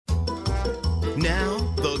Now,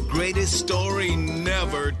 the greatest story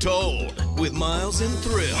never told with Miles and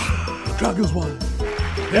Thrill. Dragons won.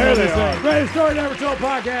 There they are. Greatest Story Never Told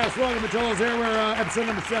podcast. Welcome to Joel's here. We're episode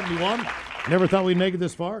number 71. Never thought we'd make it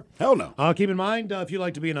this far. Hell no. Keep in mind, if you'd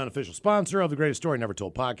like to be an unofficial sponsor of the Greatest Story Never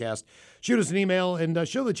Told podcast, shoot us an email and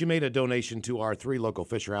show that you made a donation to our 3 local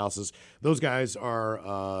Fisher houses. Those guys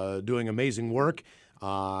are doing amazing work.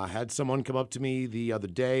 Had someone come up to me the other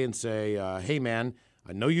day and say, hey, man,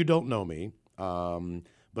 I know you don't know me,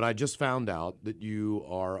 but I just found out that you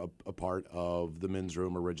are a part of the Men's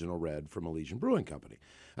Room Original Red from Elysian Brewing Company.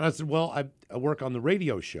 And I said, well, I work on the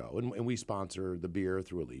radio show, and we sponsor the beer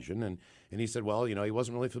through Elysian. And he said, well, you know, he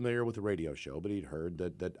wasn't really familiar with the radio show, but he'd heard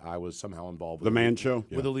that I was somehow involved with The Man Show?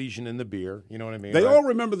 with Elysian and the beer. You know what I mean? They Right? all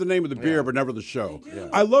remember the name of the beer, but never the show.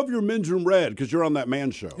 I love your Men's Room Red because you're on that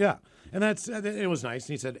Man Show. Yeah, and it was nice.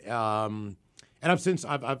 And he said, and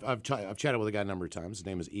I've chatted with a guy a number of times. His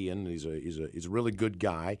name is Ian. And he's a really good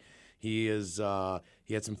guy. He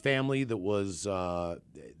had some family that was going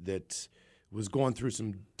through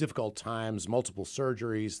some difficult times, multiple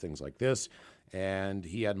surgeries, things like this. And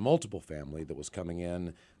he had multiple family that was coming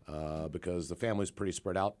in because the family's pretty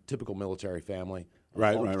spread out, typical military family.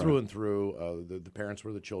 Right. Through and through. The parents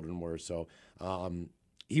were, the children were. So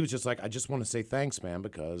he was just like, I just want to say thanks, man,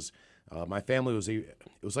 because my family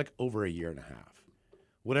it was like over a year and a half.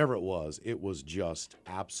 Whatever it was just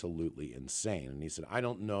absolutely insane. And he said, I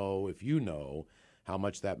don't know if you know how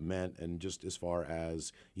much that meant, and just as far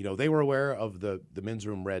as, you know, they were aware of the Men's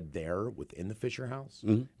Room Red there within the Fisher House.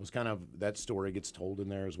 Mm-hmm. It was kind of, that story gets told in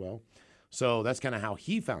there as well. So that's kind of how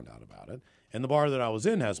he found out about it. And the bar that I was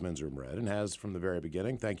in has Men's Room Red and has from the very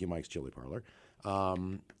beginning. Thank you, Mike's Chili Parlor.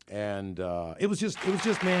 It was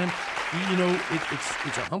just, man, you know,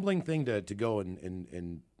 it's a humbling thing to go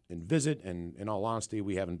and visit, and in all honesty,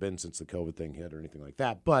 we haven't been since the COVID thing hit or anything like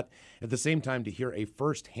that. But at the same time, to hear a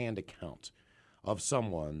first-hand account of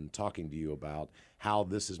someone talking to you about how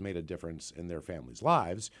this has made a difference in their family's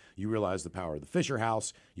lives, you realize the power of the Fisher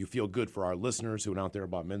House. You feel good for our listeners who went out there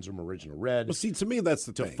about Men's Room Original Red. Well, see, to me, that's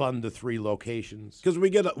the to thing. fund the 3 locations. Because we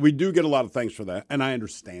do get a lot of thanks for that, and I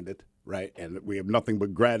understand it, right? And we have nothing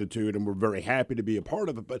but gratitude, and we're very happy to be a part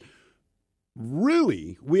of it. But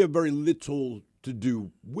really, we have very little to do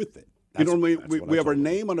with it. You know what I mean? We have our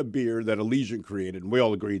name on a beer that Elysian created, and we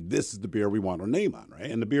all agreed this is the beer we want our name on, right?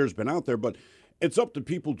 And the beer's been out there, but it's up to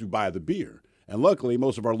people to buy the beer. And luckily,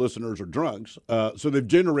 most of our listeners are drunks, so they've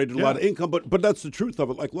generated a lot of income. But that's the truth of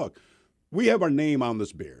it. Like, look, we have our name on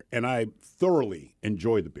this beer, and I thoroughly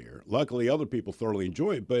enjoy the beer. Luckily, other people thoroughly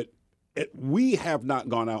enjoy it, but we have not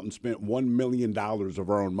gone out and spent $1 million of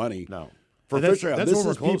our own money. No. For That's Fisher House. what This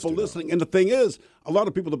we're is close people to, though. listening. And the thing is, a lot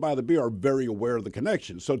of people that buy the beer are very aware of the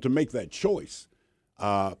connection. So to make that choice,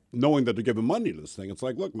 knowing that they're giving money to this thing, it's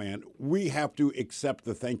like, look, man, we have to accept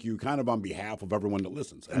the thank you kind of on behalf of everyone that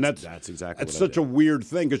listens. And that's exactly that's what I such did. a weird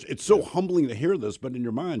thing because it's so humbling to hear this, but in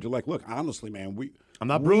your mind, you're like, look, honestly, man, I'm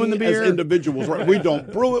not brewing the beer. As individuals, right? We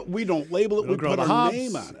don't brew it, we don't label it, we grow put the our hops.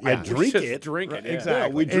 name on it. Yeah. I drink Just it. drink it, Right, yeah.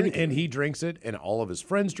 exactly. We drink And it. he drinks it, and all of his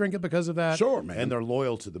friends drink it because of that. Sure, man. And they're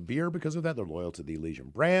loyal to the beer because of that. They're loyal to the Elysian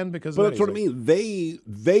brand because But of that. that's what I He's like, mean.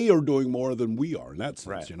 They are doing more than we are in that sense,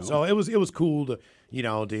 right. you know? So it was cool to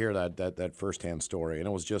hear that firsthand story, and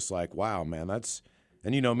it was just like, wow, man, that's.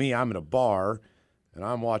 And you know me, I'm in a bar, and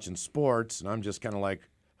I'm watching sports, and I'm just kind of like,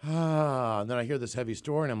 and then I hear this heavy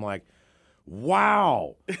story, and I'm like,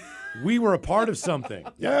 wow, we were a part of something.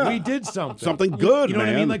 Yeah. We did something. Something good, You know what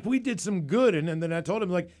I man. mean? Like, we did some good, and then I told him,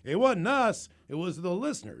 like, it wasn't us, it was the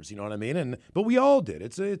listeners, you know what I mean? But we all did.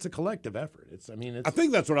 It's a collective effort. I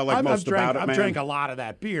think that's what I like most about it, man. I've drank a lot of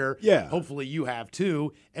that beer. Yeah. Hopefully you have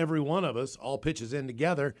too. Every one of us all pitches in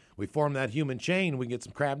together. We form that human chain. We get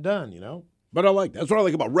some crap done, you know? But I like that. That's what I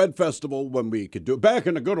like about Red Festival when we could do it. Back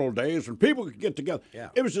in the good old days when people could get together. Yeah.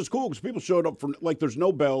 It was just cool because people showed up for, like, there's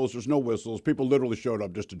no bells, there's no whistles. People literally showed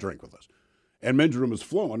up just to drink with us. And Men's Room is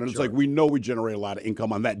flowing. And it's like, we know we generate a lot of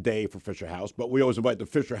income on that day for Fisher House, but we always invite the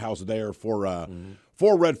Fisher House there for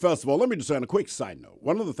Red Festival. Let me just say on a quick side note,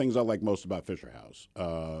 one of the things I like most about Fisher House,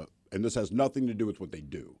 and this has nothing to do with what they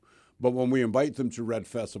do, but when we invite them to Red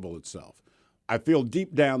Festival itself, I feel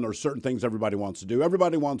deep down there are certain things everybody wants to do.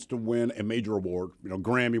 Everybody wants to win a major award,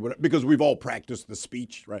 Grammy, whatever, because we've all practiced the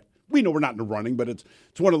speech, right? We know we're not in the running, but it's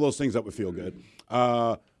one of those things that would feel good.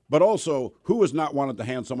 But also, who has not wanted to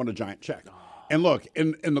hand someone a giant check? And look,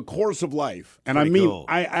 in the course of life, and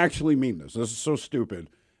I actually mean this. This is so stupid,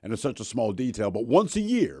 and it's such a small detail, but once a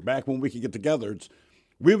year, back when we could get together,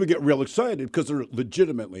 we would get real excited because they're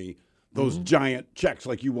legitimately those giant checks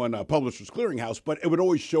like you won Publishers Clearinghouse, but it would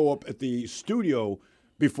always show up at the studio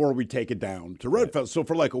before we take it down to Red Fest. So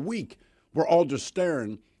for like a week, we're all just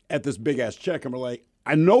staring at this big-ass check, and we're like,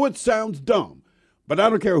 I know it sounds dumb, but I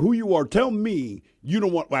don't care who you are. Tell me you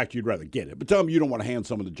don't want, well, actually, you'd rather get it, but tell me you don't want to hand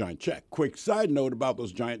someone the giant check. Quick side note about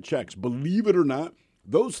those giant checks. Believe it or not,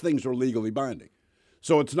 those things are legally binding.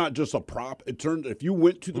 So it's not just a prop. It turns, if you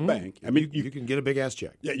went to the bank, I mean, you can get a big-ass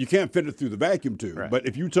check. Yeah, you can't fit it through the vacuum tube, Right. but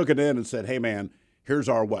if you took it in and said, hey, man, here's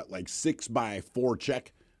our, 6x4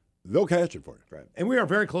 check, they'll cash it for you. Right. And we are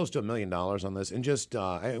very close to $1 million on this. And just,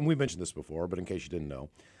 and we mentioned this before, but in case you didn't know,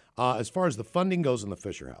 as far as the funding goes in the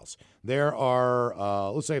Fisher House, there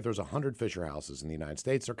are, let's say if there's 100 Fisher Houses in the United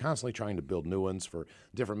States, they're constantly trying to build new ones for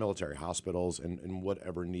different military hospitals and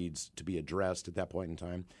whatever needs to be addressed at that point in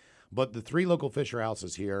time. But the 3 local Fisher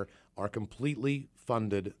Houses here are completely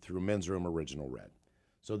funded through Men's Room Original Red.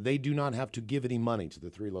 So they do not have to give any money to the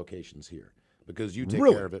 3 locations here because you take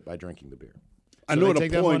care of it by drinking the beer. I So know they at a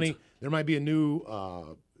take that point- money. There might be a new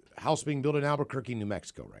house being built in Albuquerque, New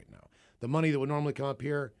Mexico right now. The money that would normally come up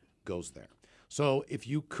here goes there. So if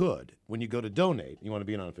you could, when you go to donate, you want to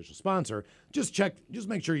be an unofficial sponsor, just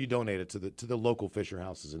make sure you donate it to the local Fisher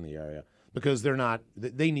Houses in the area because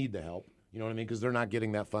they need the help. You know what I mean? Because they're not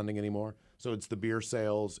getting that funding anymore. So it's the beer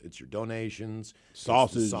sales, it's your donations,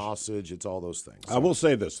 sausage, it's all those things. I will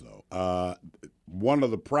say this, though. One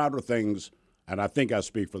of the prouder things, and I think I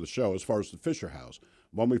speak for the show, as far as the Fisher House,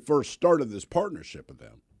 when we first started this partnership with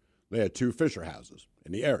them, they had 2 Fisher Houses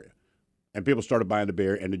in the area. And people started buying the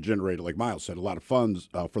beer, and it generated, like Miles said, a lot of funds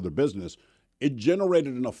for their business. It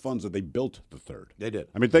generated enough funds that they built the 3rd. They did.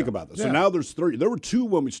 I mean, think about this. Yeah. So now there's 3. There were 2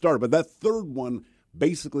 when we started, but that 3rd one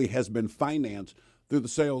basically has been financed through the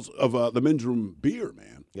sales of the Men's Room beer,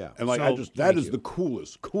 man. Yeah. And So, that is you. the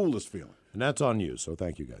coolest feeling. And that's on you, so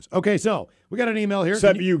thank you guys. Okay, so we got an email here.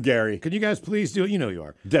 Except you, Gary. Can you guys please do it? You know you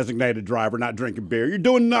are. Designated driver, not drinking beer. You're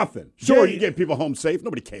doing nothing. Sure, you get people home safe.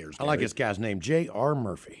 Nobody cares. I like this guy's name, J.R.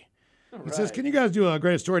 Murphy. He says, can you guys do a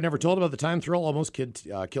greatest story never told about the time Thrill almost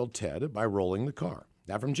killed Ted by rolling the car?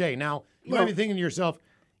 That from Jay. Now, you might be thinking to yourself,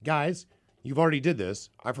 guys, you've already did this.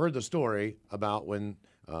 I've heard the story about when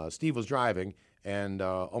Steve was driving and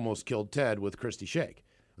almost killed Ted with Christy Shake.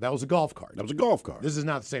 That was a golf cart. That was a golf cart. This is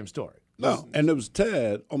not the same story. No, and it was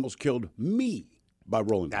Ted almost killed me by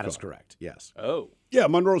rolling the car. That is correct, yes. Oh. Yeah,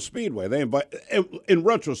 Monroe Speedway. They invite. In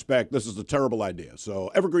retrospect, this is a terrible idea. So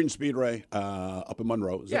Evergreen Speedway up in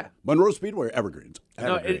Monroe. Is it Monroe Speedway or Evergreens?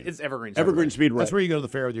 No, it's Evergreen. Evergreen Speedway. That's where you go to the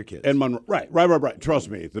fair with your kids. And Monroe, right. Trust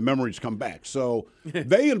me, the memories come back. So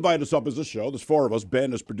they invite us up as a show. There's 4 of us.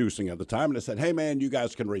 Ben is producing at the time, and they said, "Hey, man, you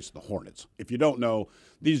guys can race the Hornets. If you don't know,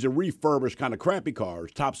 these are refurbished, kind of crappy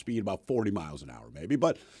cars. Top speed about 40 miles an hour, maybe,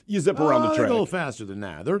 but you zip around the They track. go faster than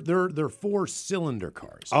that. They're 4-cylinder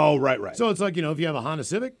cars. Oh, right. So it's like, if you have a Honda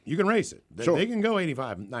Civic, you can race it. Sure. They can go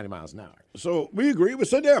 85, 90 miles an hour. So we agree. We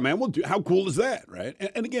said, yeah, man, we'll do. How cool is that, right?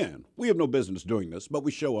 And again, we have no business doing this, but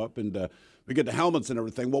we show up and we get the helmets and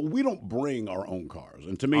everything. Well, we don't bring our own cars.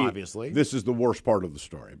 And to me, Obviously. this is the worst part of the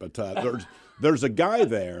story. But there's a guy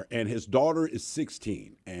there, and his daughter is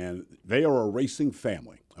 16, and they are a racing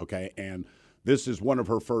family, okay? And this is one of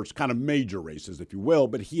her first kind of major races, if you will.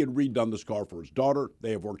 But he had redone this car for his daughter.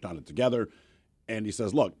 They have worked on it together. And he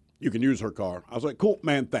says, look, you can use her car. I was like, cool,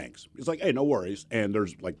 man, thanks. He's like, hey, no worries. And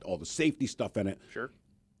there's like all the safety stuff in it. Sure.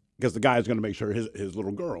 Because the guy's going to make sure his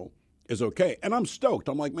little girl is okay. And I'm stoked.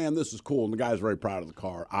 I'm like, man, this is cool. And the guy's very proud of the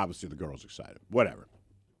car. Obviously, the girl's excited. Whatever.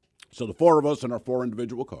 So the 4 of us in our 4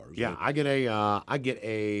 individual cars. Yeah, I get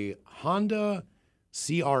a Honda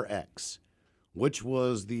CRX, which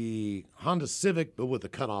was the Honda Civic, but with a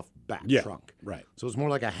cut-off back trunk. Right. So it was more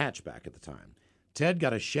like a hatchback at the time. Ted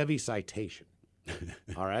got a Chevy Citation.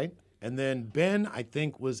 All right? And then Ben, I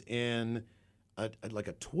think, was in like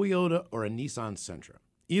a Toyota or a Nissan Sentra.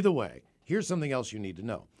 Either way, here's something else you need to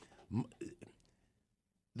know.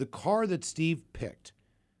 The car that Steve picked,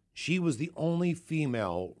 she was the only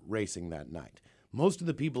female racing that night. Most of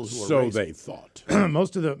the people who are So racing, they thought.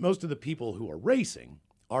 most of the people who are racing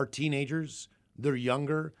are teenagers. They're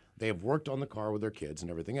younger. They have worked on the car with their kids and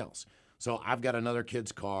everything else. So I've got another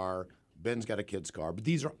kid's car. Ben's got a kid's car. But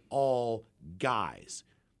these are all guys.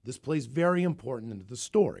 This plays very important into the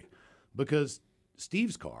story because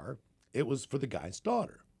Steve's car, it was for the guy's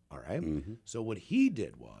daughter. All right? Mm-hmm. So what he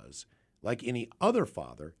did was, like any other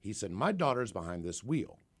father, he said, my daughter's behind this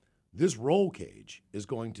wheel. This roll cage is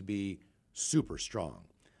going to be super strong.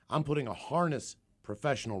 I'm putting a harness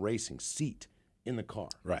professional racing seat in the car.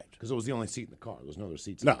 Right. Because it was the only seat in the car. There was no other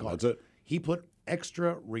seats in No, the car. that's it. He put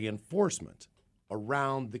extra reinforcement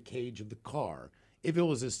around the cage of the car. If it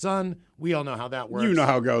was his son, we all know how that works. You know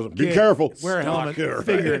how it goes. Be Get- careful. Wear a helmet. Stalker.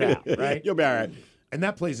 Figure it out, right? You'll be all right. And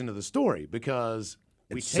that plays into the story because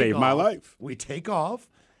we It take saved off, my life. We take off,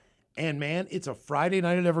 And, man, it's a Friday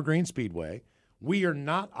night at Evergreen Speedway. We are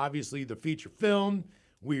not, obviously, the feature film.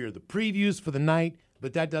 We are the previews for the night,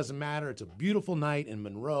 but that doesn't matter. It's a beautiful night in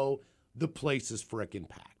Monroe. The place is frickin'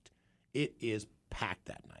 packed. It is packed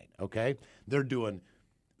that night, okay? They're doing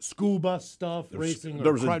school bus stuff, racing.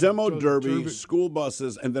 There was a demo derby, school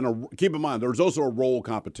buses, and then keep in mind, there was also a roll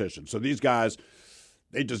competition. So these guys,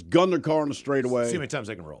 they just gun their car on the straightaway. See how many times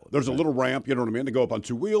they can roll it. There's a little ramp, you know what I mean? They go up on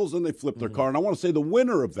two wheels, and they flip their car. And I want to say the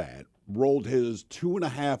winner of that rolled his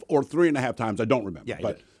 2.5 or 3.5 times. I don't remember. Yeah,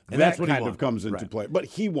 but and that that's what he kind won. of comes into Right. play. But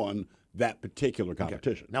he won that particular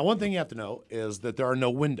competition. Now, one thing you have to know is that there are no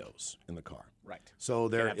windows in the car. Right. So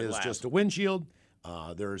there have the is glass. just a windshield.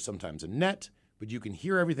 There is sometimes a net, but you can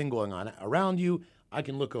hear everything going on around you. I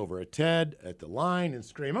can look over at Ted at the line and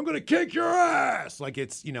scream, "I'm going to kick your ass!" Like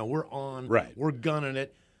it's, we're on. Right. We're gunning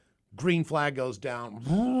it. Green flag goes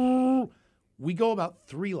down. We go about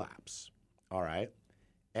 3 laps. All right.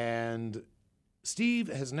 And Steve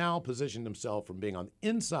has now positioned himself from being on the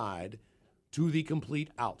inside to the complete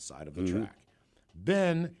outside of the track.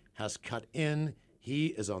 Ben has cut in. He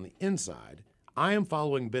is on the inside. I am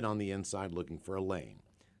following Ben on the inside looking for a lane.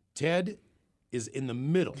 Ted is in the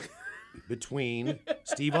middle between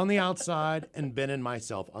Steve on the outside and Ben and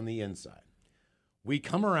myself on the inside. We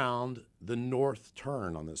come around the north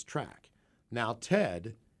turn on this track. Now,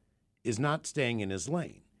 Ted is not staying in his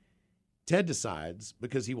lane. Ted decides,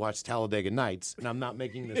 because he watched Talladega Nights, and I'm not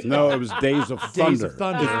making this No, up. it was Days of Thunder. Days of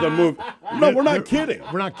Thunder. It's the movie. No, we're not kidding.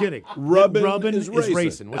 We're not kidding. Rubbin is is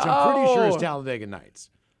racing, which I'm pretty sure is Oh. Talladega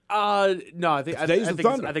Nights. No, I think Days of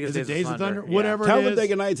Thunder. I think it's Is it Days of Thunder? Yeah. Whatever it is.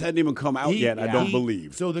 Talladega Nights hadn't even come out yet, I don't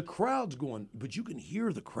believe. So the crowd's going, but you can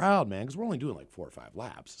hear the crowd, man, because we're only doing like 4 or 5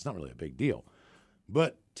 laps. It's not really a big deal.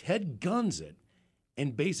 But Ted guns it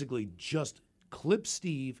and basically just clips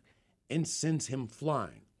Steve and sends him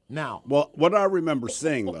flying. Now, Well, what I remember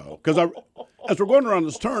seeing, though, because as we're going around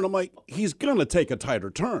this turn, I'm like, he's going to take a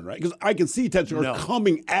tighter turn, right? Because I can see Ted Stewart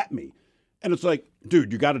coming at me. And it's like,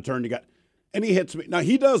 dude, you got to turn. And he hits me. Now,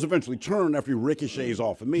 he does eventually turn after he ricochets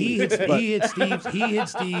off of me. he hits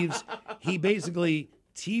Steve's. He basically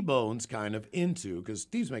T-bones kind of into, because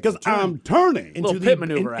Steve's making a Because turn. I'm turning. into Little the pit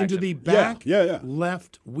maneuver into action. the back Yeah.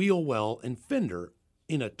 left wheel well and fender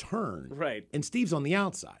in a turn. Right. And Steve's on the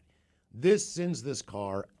outside. This sends this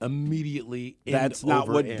car immediately end That's not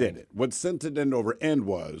over what end. did it. What sent it end over end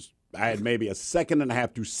was I had maybe a second and a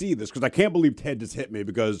half to see this because I can't believe Ted just hit me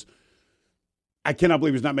because I cannot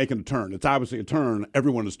believe he's not making a turn. It's obviously a turn.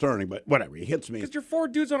 Everyone is turning, but whatever. He hits me. Because you're 4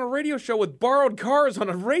 dudes on a radio show with borrowed cars on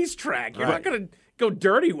a racetrack. You're not going to go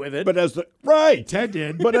dirty with it. But as the Ted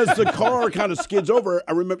did. But as the car kind of skids over,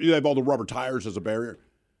 I remember you have all the rubber tires as a barrier.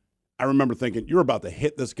 I remember thinking, you're about to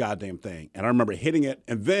hit this goddamn thing. And I remember hitting it.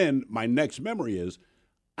 And then my next memory is,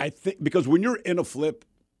 I think, because when you're in a flip,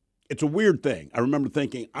 it's a weird thing. I remember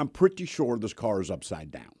thinking, I'm pretty sure this car is upside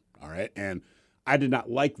down. All right. And I did not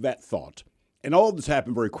like that thought. And all of this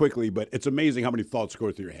happened very quickly, but it's amazing how many thoughts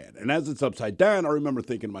go through your head. And as it's upside down, I remember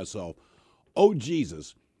thinking to myself, oh,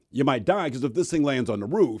 Jesus, you might die because if this thing lands on the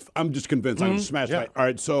roof, I'm just convinced I'm going to smash it. All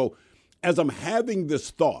right. So as I'm having this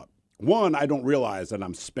thought, one, I don't realize that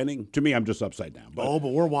I'm spinning. To me, I'm just upside down. But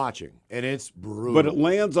we're watching, and it's brutal. But it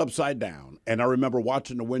lands upside down, and I remember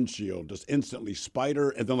watching the windshield just instantly spider,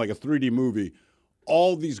 and then like a 3D movie,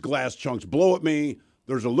 all these glass chunks blow at me.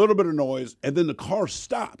 There's a little bit of noise, and then the car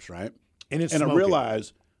stops, right? And it's I smoking.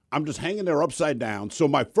 realize I'm just hanging there upside down. So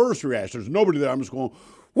my first reaction, there's nobody there. I'm just going,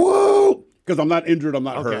 whoa, because I'm not injured, I'm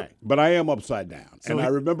not hurt, but I am upside down. So and I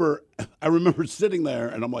remember sitting there,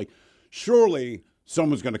 and I'm like, surely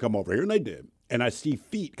someone's going to come over here, and they did. And I see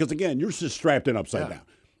feet, because again, you're just strapped in upside down.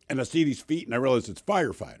 And I see these feet, and I realize it's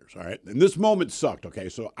firefighters, all right? And this moment sucked, okay?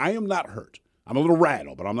 So I am not hurt. I'm a little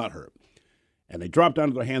rattled, but I'm not hurt. And they drop down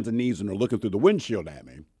to their hands and knees, and they're looking through the windshield at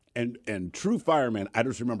me. And true fireman, I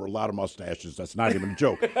just remember a lot of mustaches. That's not even a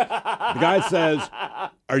joke. The guy says,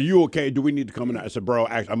 are you okay? Do we need to come in? I said, bro,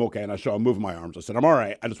 actually, I'm okay. And I'm moving my arms. I said, I'm all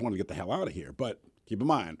right. I just want to get the hell out of here. But keep in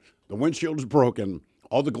mind, the windshield is broken.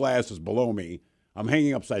 All the glass is below me. I'm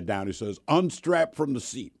hanging upside down. He says, unstrap from the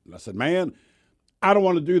seat. And I said, man, I don't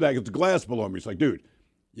want to do that because the glass below me. He's like, dude,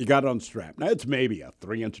 you got to unstrap. Now, it's maybe a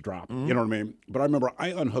 3-inch drop. You know what I mean? But I remember I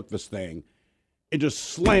unhooked this thing and just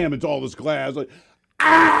slammed into all this glass. Like,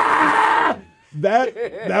 ah!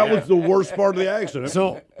 That was the worst part of the accident.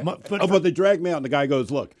 But they dragged me out, and the guy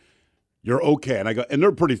goes, look, you're okay. And I go, and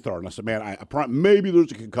they're pretty thorough. And I said, man, maybe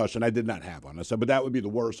there's a concussion. I did not have one. I said, but that would be the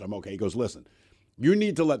worst. I'm okay. He goes, listen, you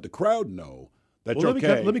need to let the crowd know that you're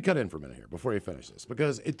okay. Let me cut in for a minute here before you finish this,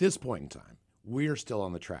 because at this point in time, we're still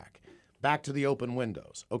on the track. Back to the open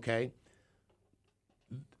windows, okay?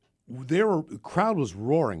 the crowd was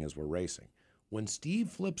roaring as we're racing. When Steve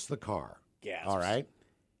flips the car, Gasps. all right,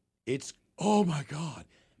 it's, oh my God.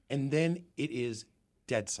 And then it is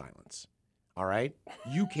dead silence. All right?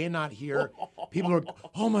 You cannot hear. People are,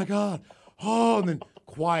 oh my God. Oh, and then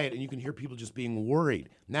quiet, and you can hear people just being worried.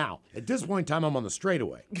 Now, at this point in time, I'm on the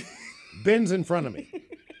straightaway. Ben's in front of me.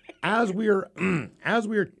 As we are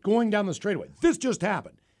going down the straightaway, this just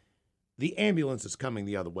happened. The ambulance is coming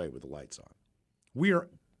the other way with the lights on.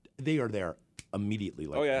 They are there immediately.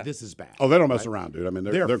 Like, Oh, yeah. This is bad. Oh, they don't mess around, dude. I mean,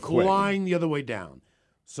 they're quick. flying the other way down.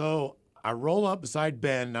 So I roll up beside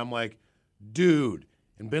Ben, and I'm like, dude.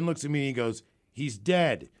 And Ben looks at me, and he goes, he's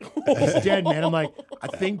dead. He's dead, man. I'm like, I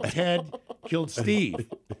think Ted killed Steve.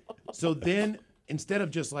 So then, instead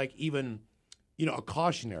of just like even, a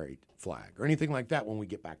cautionary flag or anything like that when we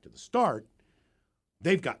get back to the start,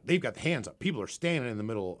 they've got the hands up. People are standing in the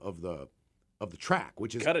middle of the track,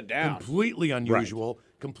 which is Cut it down. completely unusual,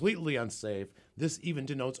 completely unsafe. This even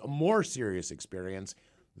denotes a more serious experience.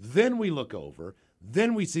 Then we look over,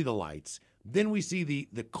 then we see the lights, then we see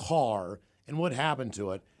the car and what happened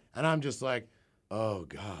to it, and I'm just like, oh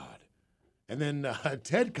God. And then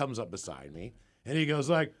Ted comes up beside me, and he goes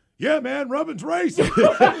like, yeah, man, Robin's racing.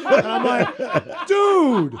 And I'm like,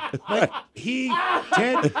 dude, like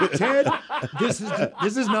Ted, this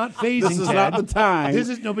is not phasing. This is Ted. not the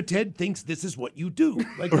time. But Ted thinks this is what you do.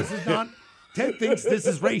 Like this is not. Ted thinks this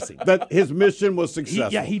is racing. That his mission was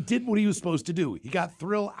successful. He did what he was supposed to do. He got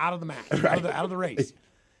thrill out of the match, out of the race.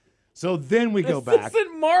 So then we go back. This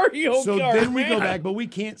isn't Mario Kart. So then we go man. back, but we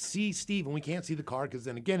can't see Steve and we can't see the car because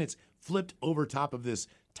then again it's flipped over top of this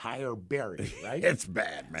tire bearing, right? It's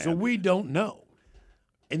bad, man. So we don't know.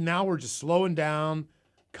 And now we're just slowing down,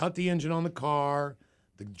 cut the engine on the car.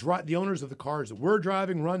 The owners of the cars that we're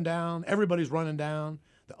driving run down. Everybody's running down.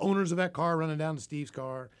 The owners of that car running down to Steve's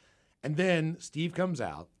car. And then Steve comes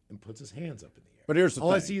out and puts his hands up in the air. But here's the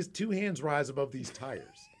All I thing. see is two hands rise above these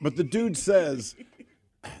tires. But the dude says,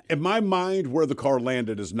 in my mind, where the car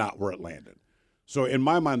landed is not where it landed. So in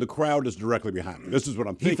my mind, the crowd is directly behind me. This is what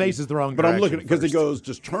I'm thinking. faces the wrong But I'm looking direction because he first. goes,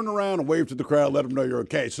 just turn around and wave to the crowd, let them know you're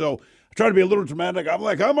okay. So I try to be a little dramatic. I'm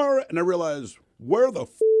like, I'm all right. And I realize, where the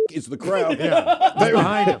is the crowd? They're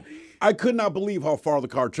behind him. I could not believe how far the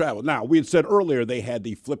car traveled. Now, we had said earlier they had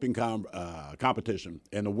the flipping competition,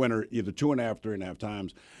 and the winner either 2.5, 3.5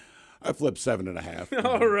 times. I flipped 7.5.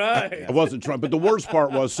 All right. I wasn't trying, but the worst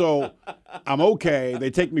part was, so I'm okay. They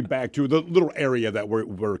take me back to the little area that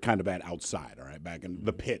we're kind of at outside, all right, back in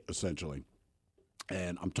the pit, essentially.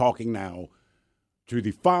 And I'm talking now to the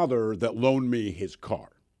father that loaned me his car,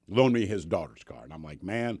 loaned me his daughter's car. And I'm like,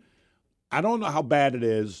 man, I don't know how bad it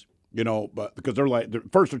is, but because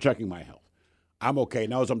they're checking my health. I'm okay.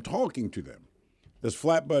 Now, as I'm talking to them, this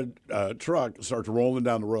flatbed truck starts rolling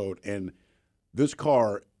down the road, and this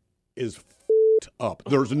car is up.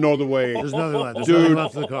 There's no other way. There's nothing left. There's Dude, nothing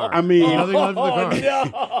left of the car. I mean- nothing left of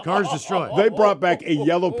the car. Car's destroyed. They brought back a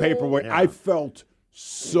yellow paperweight. Yeah. I felt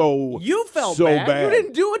so You felt so bad. You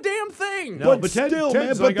didn't do a damn thing. No, But but Ted- still,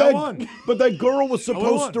 Ted's man. like, I won. But that girl was I won.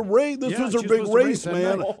 supposed to race. This Yeah, was her she big supposed to race, that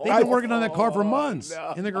man. night. They've been working on that car for months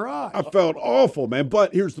in the garage. I felt awful, man.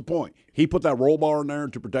 But here's the point: he put that roll bar in there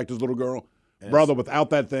to protect his little girl. Brother, without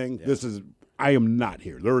that thing, I am not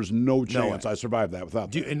here. There is no chance I survived that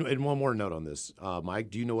without that. And one more note on this, Mike.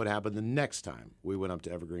 Do you know what happened the next time we went up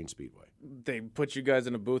to Evergreen Speedway? They put you guys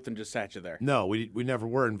in a booth and just sat you there. No, we never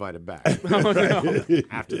were invited back.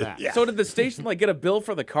 After that, So did the station get a bill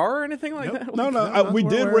for the car or anything like that? No. We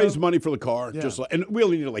did we're raise money for the car, Yeah. just and we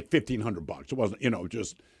only needed like $1,500. It wasn't,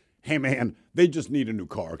 just hey man, they just need a new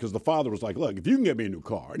car because the father was like, look, if you can get me a new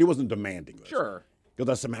car, and he wasn't demanding this. Sure. Because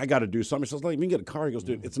I said, man, I got to do something. He says, like, if you can get a car, he goes,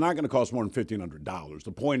 dude, it's not going to cost more than $1,500.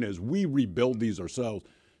 The point is, we rebuild these ourselves.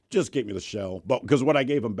 Just get me the shell. But because what I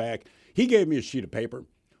gave him back, he gave me a sheet of paper.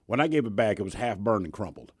 When I gave it back, it was half burned and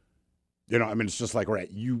crumpled. It's just like, right,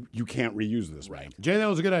 you can't reuse this, right? Jay, that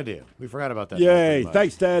was a good idea. We forgot about that. Yay. Pretty much.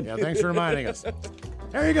 Thanks, Ted. Yeah, thanks for reminding us.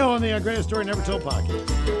 There you go on the Greatest Story Never Told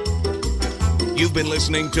podcast. You've been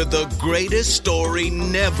listening to The Greatest Story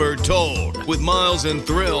Never Told with Miles and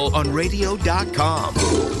Thrill on radio.com.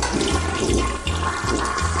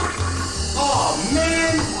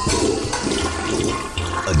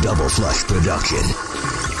 A Double Flush production.